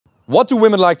What do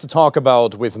women like to talk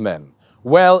about with men?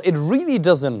 Well, it really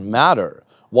doesn't matter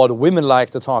what women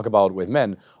like to talk about with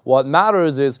men. What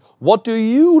matters is, what do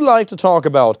you like to talk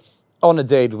about on a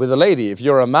date with a lady? If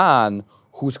you're a man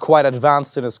who's quite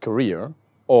advanced in his career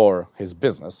or his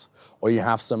business, or you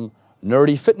have some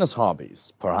nerdy fitness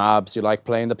hobbies, perhaps you like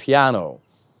playing the piano,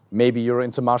 maybe you're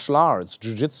into martial arts,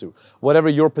 jiu-jitsu, whatever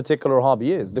your particular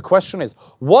hobby is. The question is,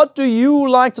 what do you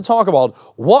like to talk about?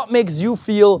 What makes you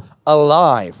feel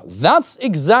alive? That's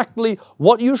exactly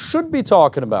what you should be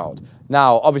talking about.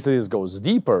 Now, obviously this goes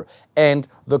deeper, and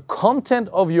the content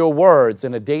of your words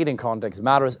in a dating context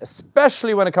matters,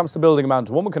 especially when it comes to building a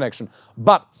man-to-woman connection.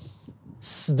 But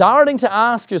starting to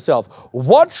ask yourself,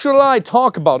 what should I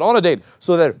talk about on a date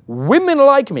so that women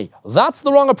like me? That's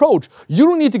the wrong approach. You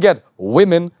don't need to get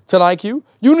women to like you.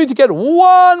 You need to get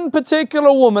one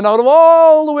particular woman out of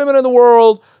all the women in the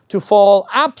world to fall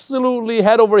absolutely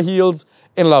head over heels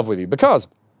in love with you. Because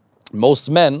most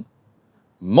men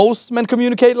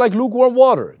communicate like lukewarm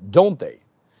water, don't they?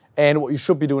 And what you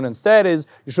should be doing instead is,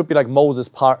 you should be like Moses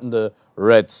parting the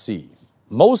Red Sea.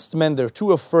 Most men, they're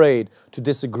too afraid to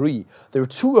disagree. They're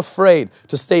too afraid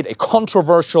to state a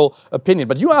controversial opinion.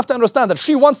 But you have to understand that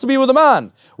she wants to be with a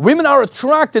man. Women are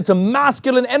attracted to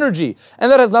masculine energy. And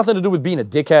that has nothing to do with being a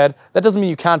dickhead. That doesn't mean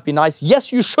you can't be nice.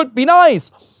 Yes, you should be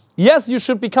nice. Yes, you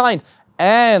should be kind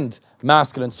and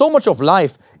masculine. So much of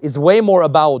life is way more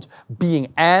about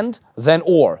being and than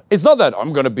or. It's not that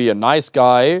I'm going to be a nice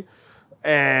guy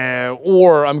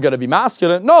or I'm going to be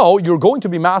masculine. No, you're going to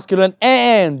be masculine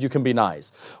and you can be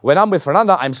nice. When I'm with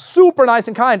Fernanda, I'm super nice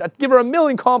and kind. I give her a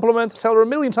million compliments, tell her a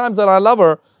million times that I love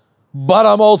her, but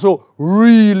I'm also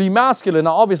really masculine.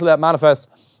 Now, obviously, that manifests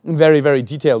in very, very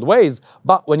detailed ways.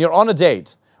 But when you're on a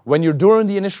date, when you're doing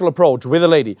the initial approach with a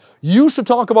lady, you should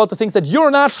talk about the things that you're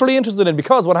naturally interested in,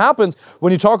 because what happens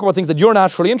when you talk about things that you're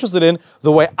naturally interested in,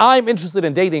 the way I'm interested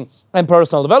in dating and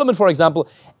personal development, for example,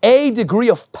 a degree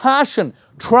of passion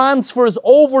transfers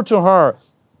over to her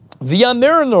via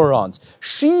mirror neurons.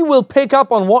 She will pick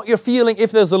up on what you're feeling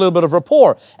if there's a little bit of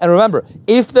rapport. And remember,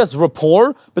 if there's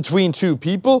rapport between two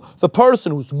people, the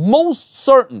person who's most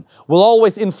certain will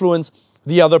always influence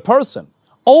the other person.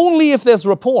 Only if there's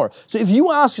rapport. So if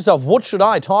you ask yourself, what should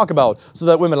I talk about so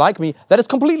that women like me? That is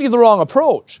completely the wrong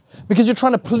approach, because you're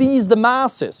trying to please the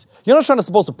masses. You're not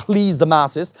supposed to please the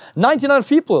masses. 99%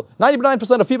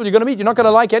 of people you're going to meet, you're not going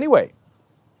to like anyway.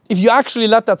 If you actually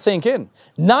let that sink in,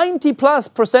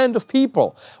 90+% of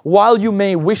people, while you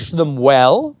may wish them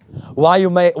well, while you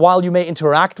may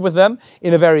interact with them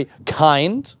in a very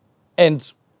kind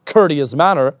and courteous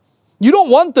manner, you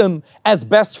don't want them as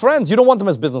best friends. You don't want them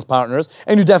as business partners.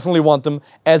 And you definitely want them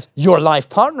as your life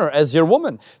partner, as your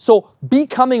woman. So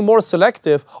becoming more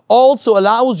selective also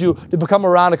allows you to become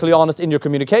more radically honest in your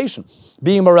communication.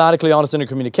 Being more radically honest in your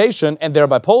communication and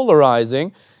thereby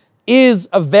polarizing is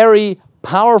a very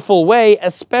powerful way,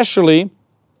 especially,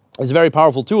 it's a very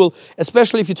powerful tool,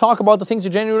 especially if you talk about the things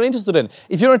you're genuinely interested in.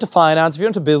 If you're into finance, if you're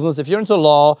into business, if you're into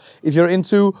law, if you're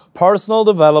into personal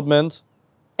development,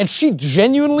 and she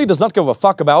genuinely does not give a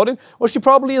fuck about it, well, she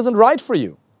probably isn't right for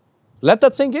you. Let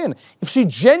that sink in. If she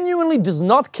genuinely does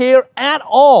not care at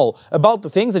all about the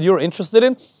things that you're interested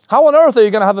in, how on earth are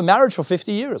you going to have a marriage for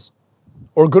 50 years?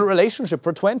 Or a good relationship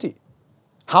for 20?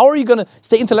 How are you going to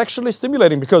stay intellectually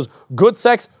stimulating? Because good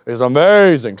sex is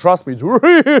amazing. Trust me, it's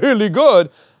really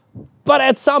good. But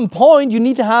at some point, you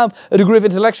need to have a degree of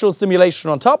intellectual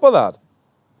stimulation on top of that.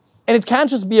 And it can't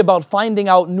just be about finding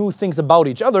out new things about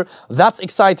each other. That's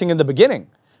exciting in the beginning.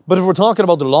 But if we're talking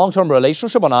about the long-term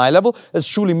relationship on eye level that's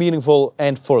truly meaningful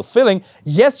and fulfilling,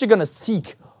 yes, you're going to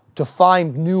seek to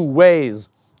find new ways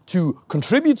to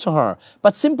contribute to her.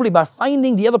 But simply by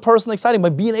finding the other person exciting, by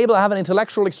being able to have an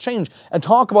intellectual exchange and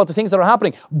talk about the things that are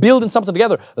happening, building something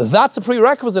together, that's a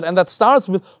prerequisite. And that starts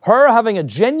with her having a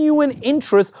genuine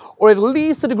interest, or at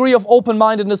least a degree of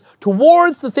open-mindedness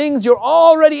towards the things you're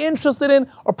already interested in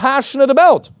or passionate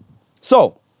about.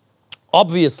 So,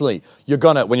 obviously,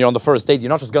 when you're on the first date, you're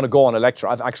not just going to go on a lecture.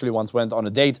 I've actually once went on a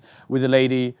date with a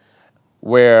lady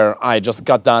where I just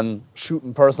got done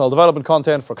shooting personal development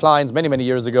content for clients many, many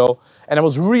years ago, and I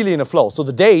was really in a flow. So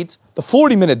the date, the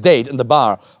 40-minute date in the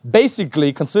bar,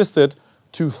 basically consisted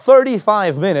to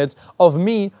 35 minutes of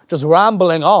me just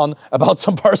rambling on about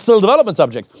some personal development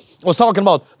subjects. I was talking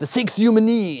about the 6 human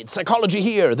needs, psychology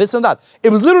here, this and that. It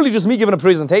was literally just me giving a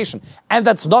presentation. And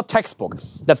that's not textbook.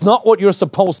 That's not what you're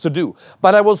supposed to do.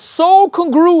 But I was so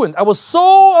congruent, I was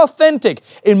so authentic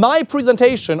in my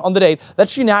presentation on the date that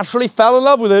she naturally fell in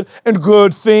love with it, and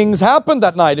good things happened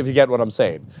that night, if you get what I'm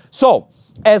saying. So,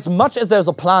 As much as there's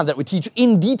a plan that we teach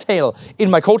in detail in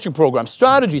my coaching program,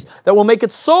 strategies that will make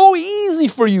it so easy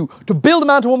for you to build a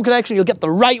man-to-woman connection, you'll get the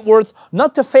right words,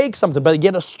 not to fake something, but you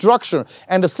get a structure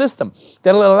and a system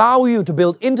that'll allow you to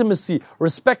build intimacy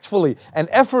respectfully and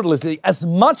effortlessly. As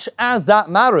much as that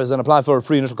matters, and apply for a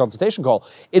free initial consultation call,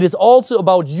 it is also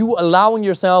about you allowing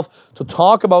yourself to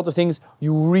talk about the things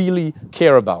you really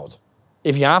care about.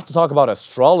 If you have to talk about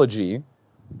astrology,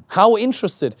 how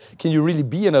interested can you really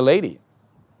be in a lady?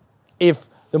 If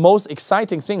the most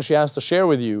exciting thing she has to share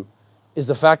with you is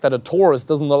the fact that a Taurus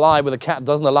doesn't align with a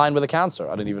Cancer.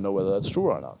 I don't even know whether that's true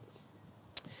or not.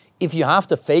 If you have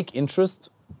to fake interest,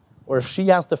 or if she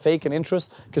has to fake an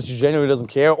interest because she genuinely doesn't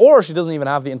care, or she doesn't even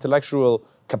have the intellectual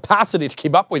capacity to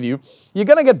keep up with you, you're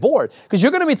going to get bored. Because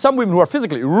you're going to meet some women who are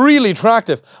physically really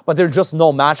attractive, but they're just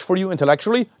no match for you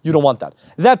intellectually. You don't want that.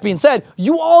 That being said,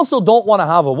 you also don't want to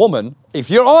have a woman,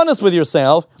 if you're honest with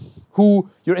yourself, who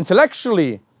you're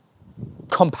intellectually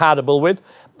compatible with,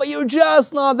 but you're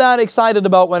just not that excited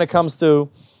about when it comes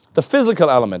to the physical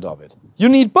element of it. You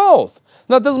need both.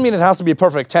 Now, that doesn't mean it has to be a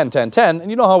perfect 10, 10, 10. And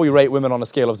you know how we rate women on a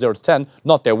scale of 0 to 10,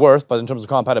 not their worth, but in terms of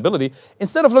compatibility.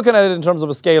 Instead of looking at it in terms of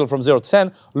a scale from 0 to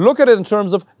 10, look at it in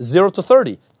terms of 0 to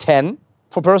 30. 10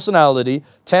 for personality,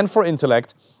 10 for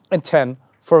intellect, and 10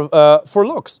 for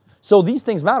looks. So these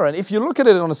things matter. And if you look at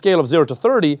it on a scale of 0 to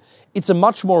 30, it's a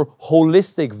much more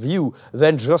holistic view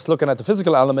than just looking at the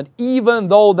physical element, even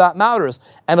though that matters.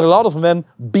 And a lot of men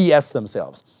BS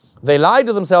themselves. They lie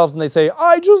to themselves and they say,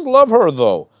 I just love her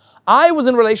though. I was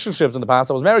in relationships in the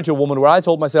past. I was married to a woman where I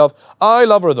told myself, I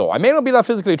love her though. I may not be that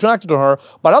physically attracted to her,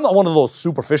 but I'm not one of those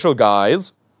superficial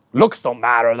guys. Looks don't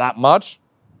matter that much.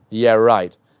 Yeah,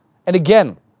 right. And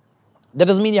again, that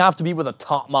doesn't mean you have to be with a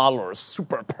top model or a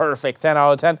super perfect 10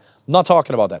 out of 10. I'm not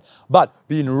talking about that. But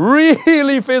being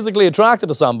really physically attracted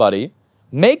to somebody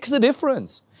makes a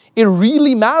difference. It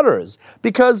really matters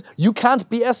because you can't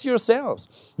BS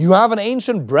yourselves. You have an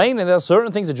ancient brain and there are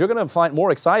certain things that you're going to find more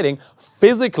exciting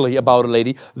physically about a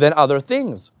lady than other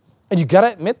things. And you got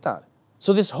to admit that.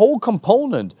 So this whole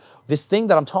component, this thing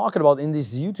that I'm talking about in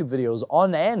these YouTube videos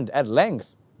on end, at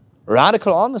length,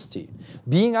 radical honesty,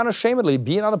 being unashamedly,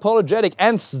 being unapologetic,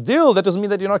 and still that doesn't mean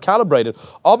that you're not calibrated.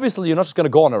 Obviously, you're not just going to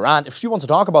go on a rant. If she wants to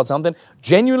talk about something,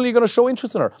 genuinely you're going to show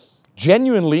interest in her.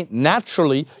 Genuinely,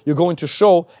 naturally, you're going to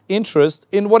show interest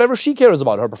in whatever she cares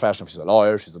about, her profession. If she's a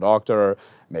lawyer, she's a doctor,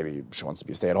 maybe she wants to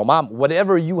be a stay-at-home mom,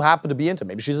 whatever you happen to be into.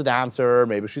 Maybe she's a dancer,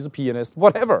 maybe she's a pianist,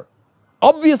 whatever.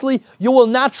 Obviously, you will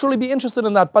naturally be interested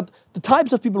in that, but the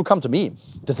types of people who come to me,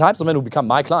 the types of men who become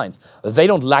my clients, they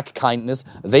don't lack kindness,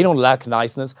 they don't lack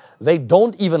niceness, they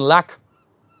don't even lack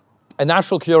a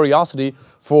natural curiosity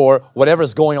for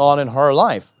whatever's going on in her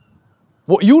life.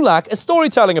 What you lack is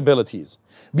storytelling abilities,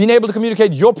 being able to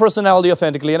communicate your personality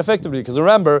authentically and effectively, because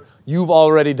remember, you've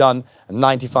already done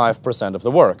 95% of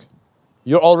the work.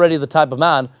 You're already the type of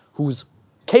man who's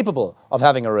capable of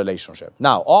having a relationship.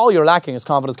 Now, all you're lacking is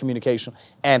confidence, communication,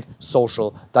 and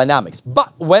social dynamics.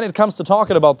 But when it comes to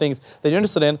talking about things that you're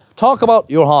interested in, talk about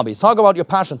your hobbies, talk about your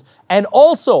passions, and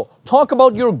also talk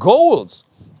about your goals.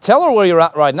 Tell her where you're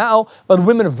at right now, but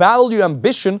women value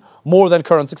ambition more than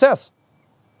current success.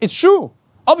 It's true.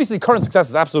 Obviously, current success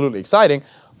is absolutely exciting,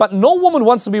 but no woman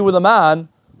wants to be with a man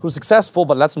who's successful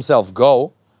but lets himself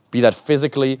go, be that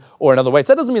physically or in other ways.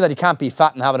 That doesn't mean that he can't be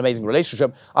fat and have an amazing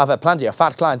relationship. I've had plenty of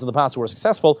fat clients in the past who were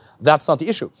successful. That's not the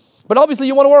issue. But obviously,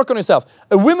 you want to work on yourself.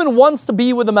 A woman wants to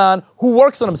be with a man who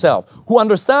works on himself, who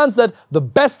understands that the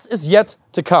best is yet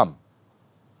to come.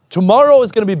 Tomorrow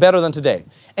is going to be better than today.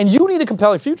 And you need a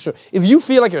compelling future. If you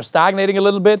feel like you're stagnating a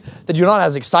little bit, that you're not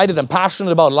as excited and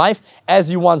passionate about life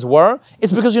as you once were,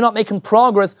 it's because you're not making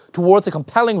progress towards a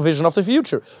compelling vision of the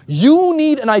future. You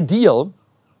need an ideal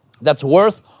that's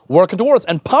worth working towards.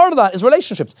 And part of that is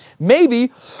relationships.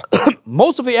 Maybe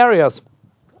most of the areas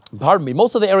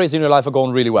in your life are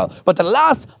going really well. But the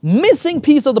last missing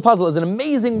piece of the puzzle is an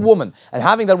amazing woman and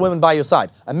having that woman by your side.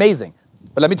 Amazing.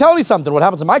 But let me tell you something, what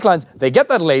happens to my clients, they get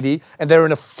that lady and they're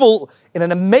in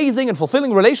an amazing and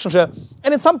fulfilling relationship,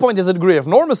 and at some point there's a degree of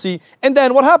normacy, and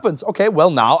then what happens? Okay,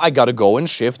 well now I gotta go and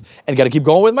shift and gotta keep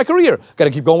going with my career, gotta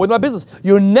keep going with my business.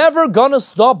 You're never gonna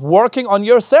stop working on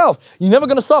yourself. You're never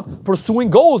gonna stop pursuing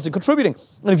goals and contributing.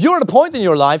 And if you're at a point in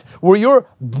your life where your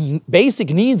basic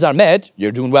needs are met,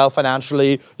 you're doing well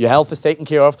financially, your health is taken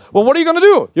care of, well, what are you gonna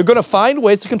do? You're gonna find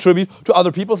ways to contribute to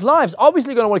other people's lives.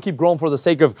 Obviously, you're gonna wanna keep growing for the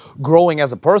sake of growing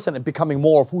as a person and becoming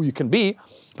more of who you can be,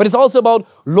 but it's also about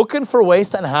looking for ways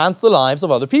to enhance the lives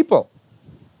of other people.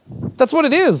 That's what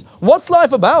it is. What's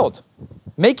life about?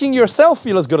 Making yourself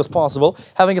feel as good as possible,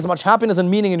 having as much happiness and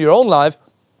meaning in your own life,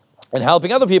 and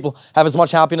helping other people have as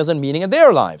much happiness and meaning in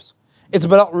their lives. It's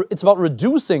about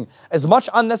reducing as much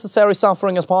unnecessary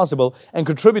suffering as possible and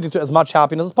contributing to as much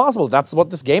happiness as possible. That's what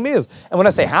this game is. And when I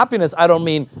say happiness, I don't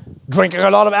mean drinking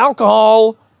a lot of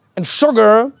alcohol and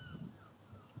sugar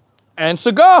and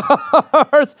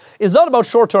cigars. It's not about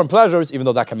short-term pleasures, even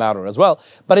though that can matter as well,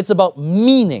 but it's about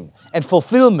meaning and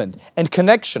fulfillment and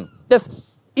connection. Yes,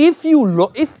 if you're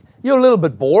a little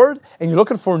bit bored and you're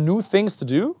looking for new things to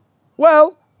do,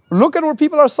 well, look at where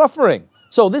people are suffering.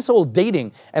 So this whole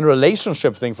dating and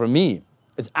relationship thing for me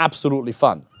is absolutely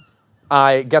fun.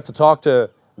 I get to talk to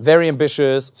very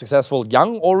ambitious, successful,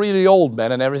 young or really old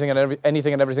men and anything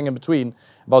and everything in between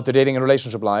about their dating and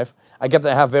relationship life. I get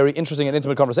to have very interesting and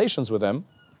intimate conversations with them,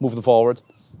 move them forward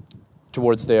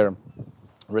towards their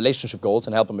relationship goals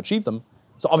and help them achieve them.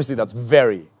 So obviously that's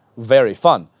very, very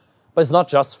fun. But it's not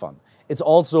just fun. It's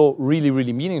also really,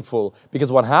 really meaningful,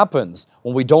 because what happens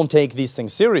when we don't take these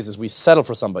things serious is we settle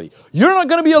for somebody. You're not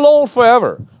going to be alone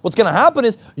forever. What's going to happen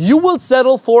is you will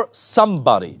settle for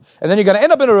somebody. And then you're going to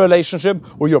end up in a relationship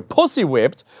where you're pussy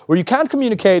whipped, where you can't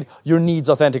communicate your needs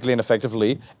authentically and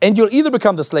effectively, and you'll either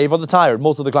become the slave or the tyrant.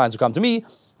 Most of the clients who come to me,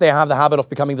 they have the habit of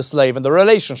becoming the slave in the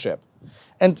relationship.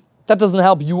 And that doesn't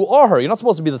help you or her. You're not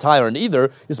supposed to be the tyrant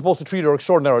either. You're supposed to treat her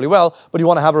extraordinarily well, but you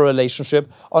want to have a relationship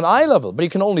on eye level. But you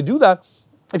can only do that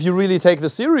if you really take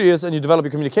this serious and you develop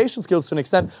your communication skills to an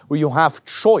extent where you have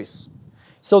choice.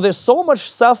 So there's so much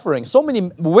suffering. So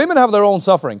many women have their own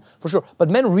suffering, for sure, but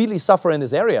men really suffer in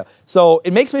this area. So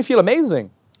it makes me feel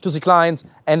amazing to see clients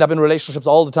end up in relationships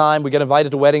all the time. We get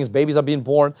invited to weddings, babies are being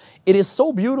born. It is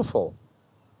so beautiful.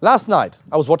 Last night,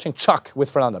 I was watching Chuck with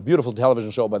Fernanda. Beautiful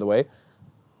television show, by the way.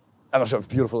 I'm not sure if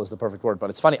beautiful is the perfect word, but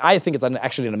it's funny. I think it's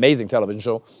actually an amazing television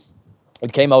show.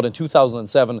 It came out in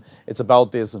 2007. It's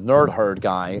about this nerd herd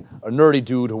guy, a nerdy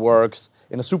dude who works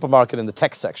in a supermarket in the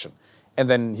tech section. And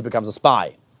then he becomes a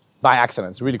spy by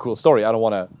accident. It's a really cool story. I don't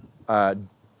want to,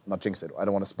 not jinx it, I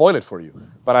don't want to spoil it for you.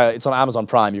 But it's on Amazon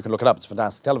Prime. You can look it up. It's a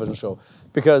fantastic television show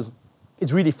because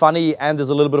it's really funny and there's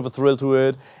a little bit of a thrill to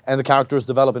it. And the characters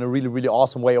develop in a really, really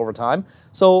awesome way over time.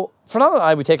 So Fernando and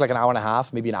I, we take like an hour and a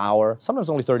half, maybe an hour. Sometimes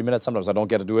only 30 minutes. Sometimes I don't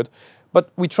get to do it.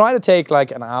 But we try to take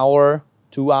like an hour,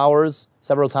 2 hours,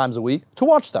 several times a week to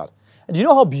watch that. And do you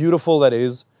know how beautiful that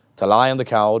is to lie on the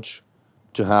couch,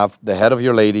 to have the head of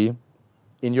your lady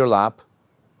in your lap,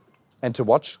 and to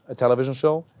watch a television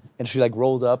show, and she like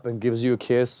rolls up and gives you a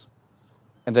kiss,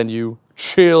 and then you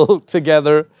chill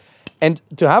together, and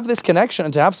to have this connection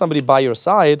and to have somebody by your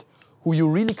side who you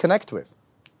really connect with.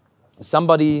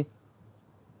 Somebody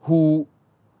who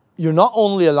you're not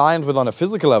only aligned with on a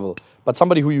physical level, but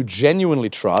somebody who you genuinely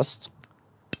trust.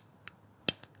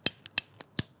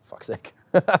 Fuck's sake.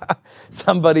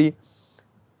 Somebody,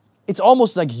 it's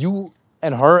almost like you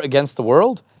and her against the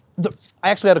world. I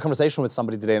actually had a conversation with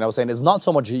somebody today and I was saying it's not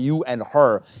so much you and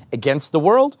her against the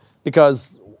world,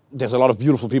 because there's a lot of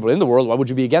beautiful people in the world, why would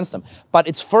you be against them? But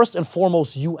it's first and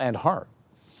foremost you and her.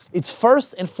 It's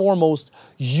first and foremost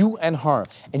you and her.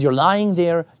 And you're lying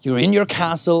there, you're in your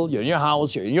castle, you're in your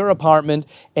house, you're in your apartment,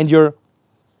 and you're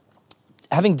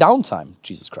having downtime,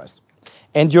 Jesus Christ.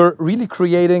 And you're really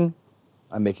creating,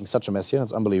 I'm making such a mess here,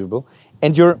 it's unbelievable.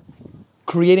 And you're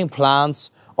creating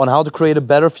plans on how to create a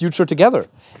better future together.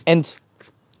 And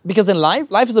because in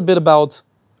life is a bit about,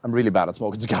 I'm really bad at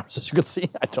smoking cigars, as you can see.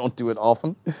 I don't do it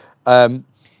often. And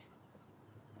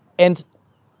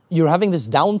you're having this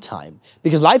downtime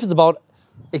because life is about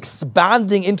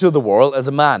expanding into the world as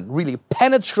a man, really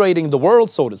penetrating the world,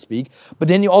 so to speak. But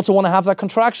then you also want to have that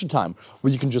contraction time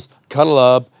where you can just cuddle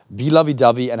up, be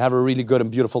lovey-dovey, and have a really good and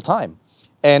beautiful time.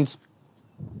 And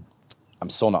I'm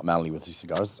so not manly with these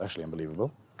cigars. It's actually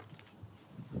unbelievable.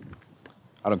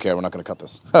 I don't care. We're not going to cut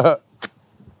this.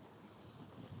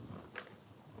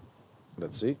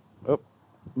 Let's see. Oh,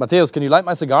 Mateus, can you light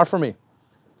my cigar for me?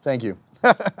 Thank you.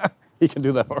 He can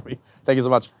do that for me. Thank you so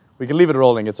much. We can leave it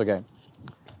rolling. It's okay.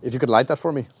 If you could light that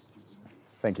for me.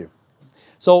 Thank you.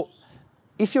 So,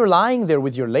 if you're lying there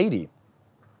with your lady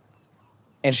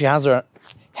and she has her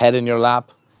head in your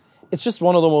lap, it's just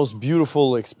one of the most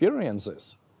beautiful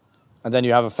experiences. And then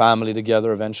you have a family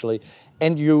together eventually,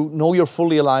 and you know you're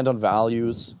fully aligned on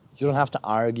values. You don't have to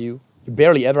argue. You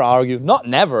barely ever argue. Not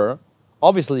never.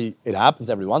 Obviously, it happens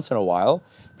every once in a while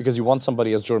because you want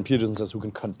somebody, as Jordan Peterson says, who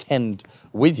can contend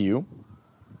with you.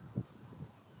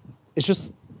 It's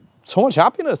just so much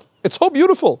happiness. It's so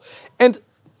beautiful. And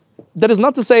that is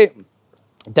not to say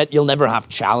that you'll never have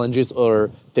challenges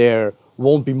or there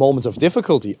won't be moments of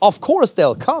difficulty. Of course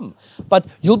they'll come, but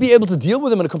you'll be able to deal with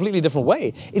them in a completely different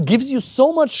way. It gives you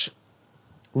so much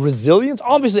resilience.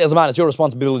 Obviously, as a man, it's your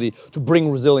responsibility to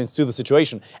bring resilience to the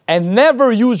situation and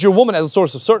never use your woman as a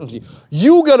source of certainty.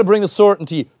 You got to bring the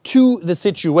certainty to the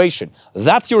situation.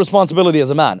 That's your responsibility as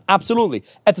a man. Absolutely.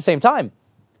 At the same time,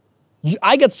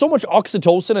 I get so much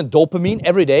oxytocin and dopamine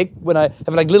every day when I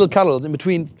have like little cuddles in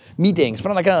between meetings.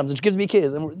 Fernanda comes and she gives me a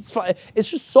kiss. And it's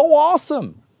just so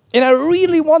awesome. And I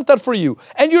really want that for you.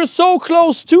 And you're so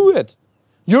close to it.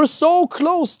 You're so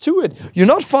close to it. You're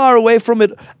not far away from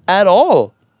it at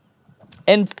all.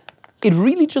 And it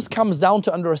really just comes down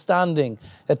to understanding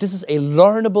that this is a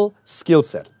learnable skill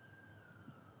set.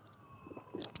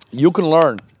 You can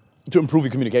learn to improve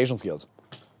your communication skills.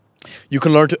 You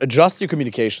can learn to adjust your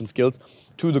communication skills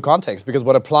to the context, because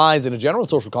what applies in a general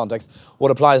social context,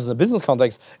 what applies in a business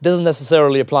context, doesn't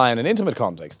necessarily apply in an intimate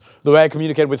context. The way I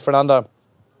communicate with Fernanda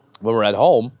when we're at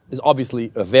home is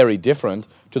obviously very different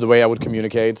to the way I would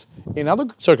communicate in other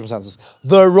circumstances.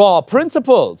 The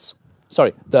principles,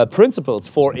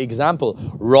 for example,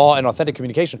 raw and authentic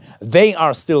communication, they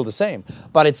are still the same,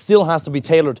 but it still has to be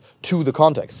tailored to the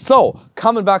context. So,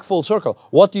 coming back full circle,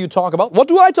 what do you talk about? What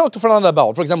do I talk to Fernanda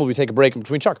about? For example, we take a break in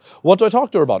between Chuck. What do I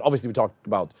talk to her about? Obviously, we talk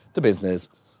about the business.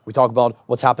 We talk about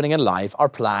what's happening in life, our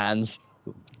plans,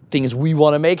 things we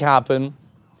want to make happen,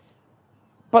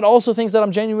 but also things that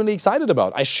I'm genuinely excited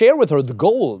about. I share with her the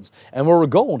goals and where we're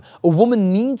going. A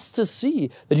woman needs to see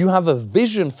that you have a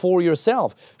vision for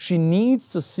yourself. She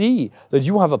needs to see that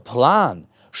you have a plan.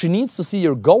 She needs to see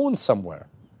you're going somewhere.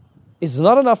 It's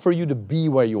not enough for you to be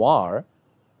where you are.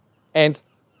 And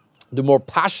the more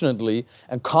passionately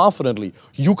and confidently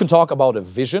you can talk about a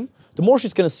vision, the more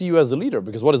she's going to see you as a leader.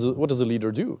 Because what does a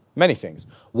leader do? Many things.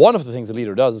 One of the things a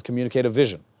leader does is communicate a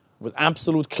vision with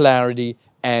absolute clarity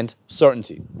and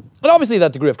certainty. And obviously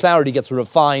that degree of clarity gets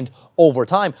refined over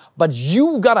time, but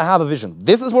you gotta have a vision.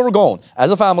 This is where we're going. As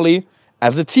a family,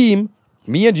 as a team,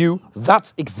 me and you,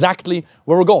 that's exactly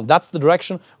where we're going. That's the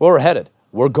direction where we're headed.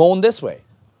 We're going this way.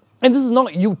 And this is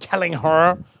not you telling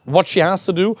her what she has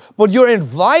to do, but you're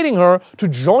inviting her to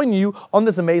join you on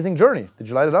this amazing journey. Did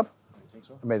you light it up? I think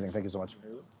so. Amazing, thank you so much.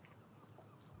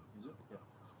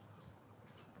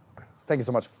 Thank you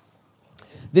so much.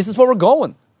 This is where we're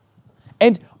going.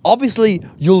 And obviously,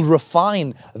 you'll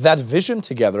refine that vision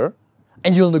together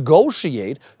and you'll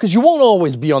negotiate, because you won't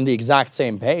always be on the exact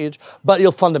same page, but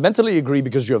you'll fundamentally agree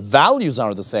because your values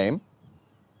are the same.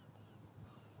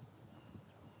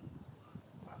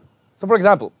 So for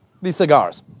example, these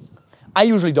cigars. I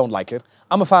usually don't like it.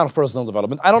 I'm a fan of personal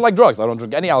development. I don't like drugs. I don't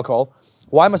drink any alcohol.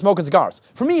 Why am I smoking cigars?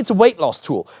 For me, it's a weight loss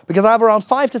tool because I have around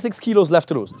 5 to 6 kilos left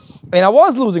to lose. And I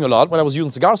was losing a lot when I was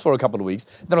using cigars for a couple of weeks.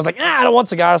 Then I was like, I don't want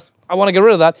cigars. I want to get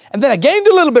rid of that. And then I gained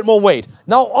a little bit more weight.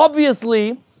 Now,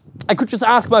 obviously, I could just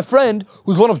ask my friend,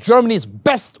 who's one of Germany's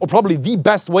best, or probably the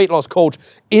best weight loss coach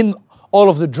in all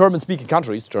of the German-speaking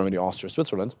countries, Germany, Austria,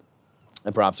 Switzerland,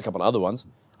 and perhaps a couple of other ones.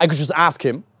 I could just ask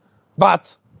him,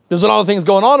 but there's a lot of things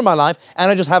going on in my life,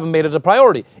 and I just haven't made it a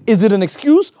priority. Is it an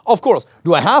excuse? Of course.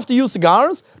 Do I have to use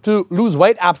cigars to lose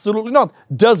weight? Absolutely not.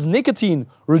 Does nicotine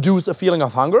reduce a feeling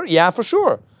of hunger? Yeah, for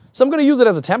sure. So I'm going to use it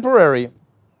as a temporary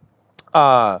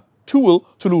tool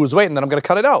to lose weight, and then I'm going to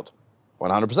cut it out.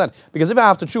 100%. Because if I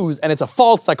have to choose, and it's a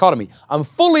false dichotomy, I'm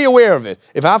fully aware of it.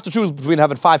 If I have to choose between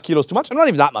having 5 kilos too much, and not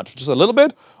even that much, just a little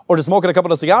bit, or just smoking a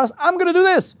couple of cigars, I'm going to do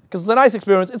this. Because it's a nice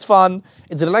experience, it's fun,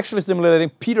 it's intellectually stimulating.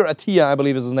 Peter Attia, I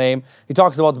believe is his name. He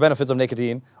talks about the benefits of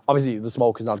nicotine. Obviously, the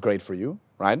smoke is not great for you,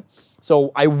 right?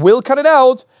 So I will cut it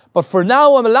out, but for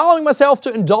now, I'm allowing myself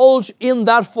to indulge in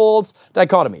that false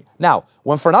dichotomy. Now,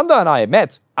 when Fernanda and I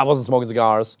met, I wasn't smoking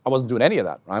cigars, I wasn't doing any of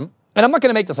that, right? And I'm not going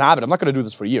to make this a habit. I'm not going to do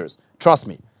this for years. Trust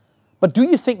me. But do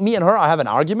you think me and her are having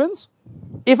arguments?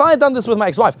 If I had done this with my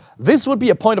ex-wife, this would be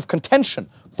a point of contention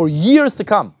for years to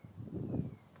come.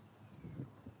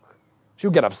 She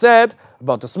would get upset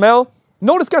about the smell.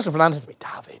 No discussion. Fernanda tells me,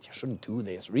 David, you shouldn't do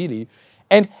this, really.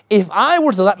 And if I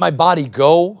were to let my body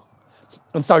go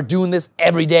and start doing this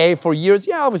every day for years,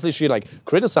 yeah, obviously she'd like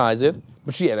criticize it,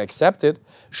 but she'd accept it.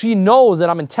 She knows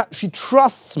that she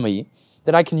trusts me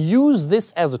that I can use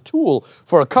this as a tool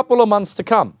for a couple of months to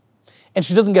come. And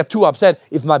she doesn't get too upset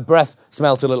if my breath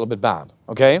smells a little bit bad,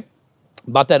 okay?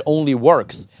 But that only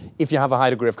works if you have a high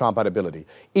degree of compatibility.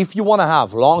 If you want to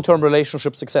have long-term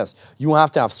relationship success, you have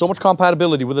to have so much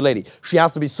compatibility with a lady. She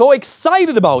has to be so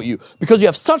excited about you because you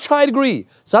have such high degree,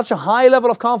 such a high level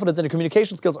of confidence, and your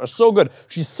communication skills are so good.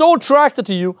 She's so attracted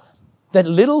to you that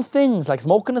little things like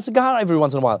smoking a cigar every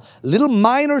once in a while, little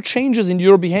minor changes in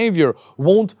your behavior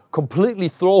won't completely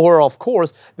throw her off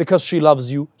course because she loves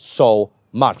you so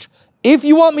much. If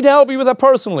you want me to help you with that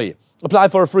personally, Apply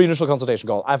for a free initial consultation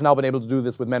call. I've now been able to do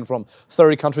this with men from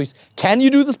 30 countries. Can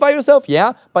you do this by yourself?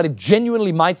 Yeah, but it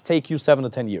genuinely might take you 7 to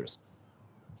 10 years.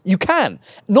 You can.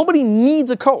 Nobody needs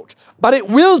a coach, but it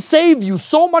will save you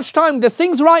so much time. There's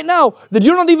things right now that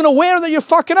you're not even aware that you're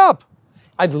fucking up.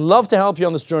 I'd love to help you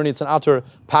on this journey. It's an utter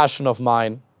passion of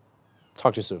mine.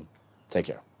 Talk to you soon. Take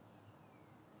care.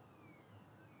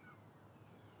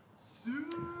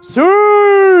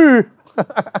 See.